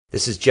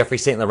This is Jeffrey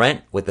St.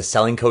 Laurent with the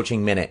Selling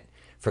Coaching Minute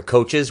for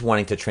coaches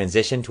wanting to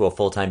transition to a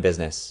full-time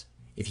business.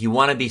 If you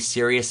want to be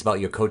serious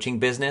about your coaching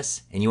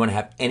business and you want to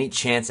have any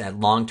chance at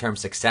long-term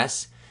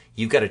success,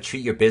 you've got to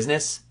treat your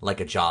business like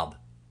a job.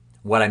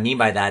 What I mean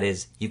by that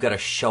is you've got to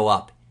show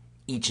up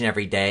each and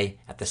every day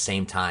at the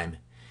same time.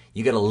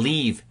 You got to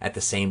leave at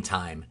the same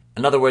time.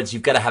 In other words,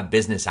 you've got to have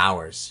business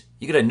hours.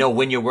 You got to know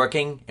when you're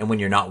working and when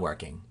you're not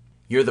working.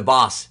 You're the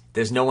boss.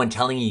 There's no one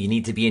telling you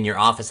need to be in your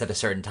office at a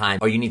certain time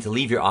or you need to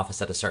leave your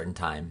office at a certain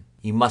time.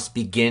 You must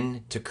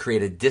begin to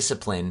create a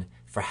discipline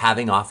for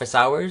having office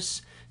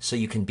hours so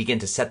you can begin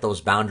to set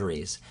those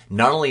boundaries.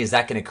 Not only is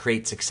that going to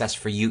create success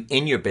for you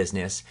in your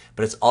business,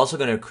 but it's also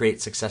going to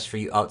create success for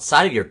you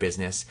outside of your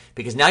business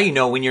because now you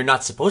know when you're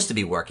not supposed to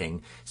be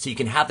working so you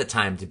can have the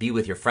time to be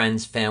with your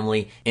friends,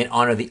 family, and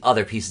honor the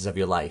other pieces of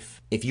your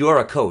life. If you are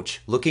a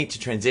coach looking to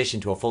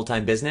transition to a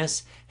full-time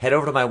business, head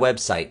over to my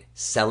website,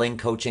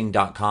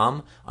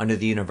 sellingcoaching.com, under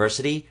the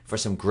university for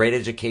some great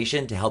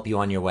education to help you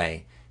on your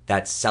way.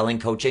 That's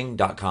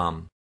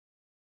sellingcoaching.com.